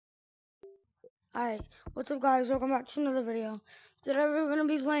Alright, what's up guys, welcome back to another video. Today we're going to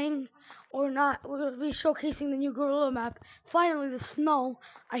be playing, or not, we're going to be showcasing the new gorrila map. Finally, the snow.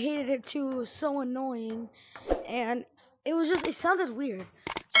 I hated it too, it was so annoying. And it sounded weird.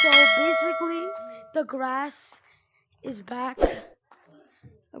 So basically, the grass is back.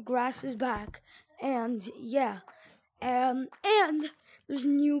 The grass is back. And yeah, and there's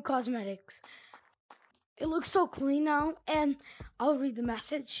new cosmetics. It looks so clean now, and I'll read the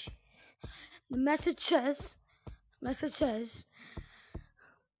message. The message says,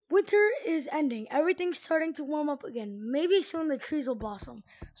 winter is ending. Everything's starting to warm up again. Maybe soon the trees will blossom.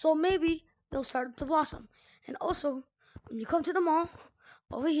 So maybe they'll start to blossom. And also, when you come to the mall,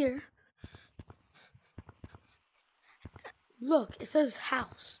 over here, look, it says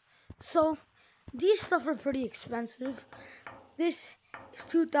house. So these stuff are pretty expensive. This is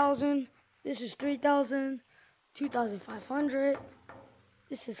 2,000. This is 3,000. 2,500.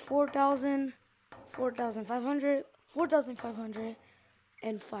 This is 4,000. 4,500, 4,500,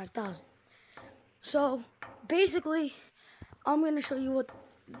 and 5,000. So basically, I'm going to show you what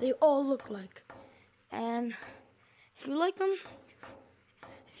they all look like. And if you like them,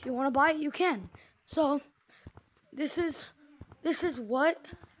 if you want to buy it, you can. So this is what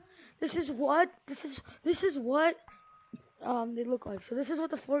they look like. So this is what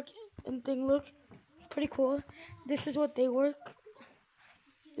the fork and thing look. Pretty cool. This is what they work.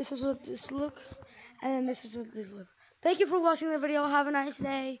 This is what this look. And then this is what this look. Thank you for watching the video. Have a nice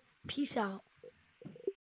day. Peace out.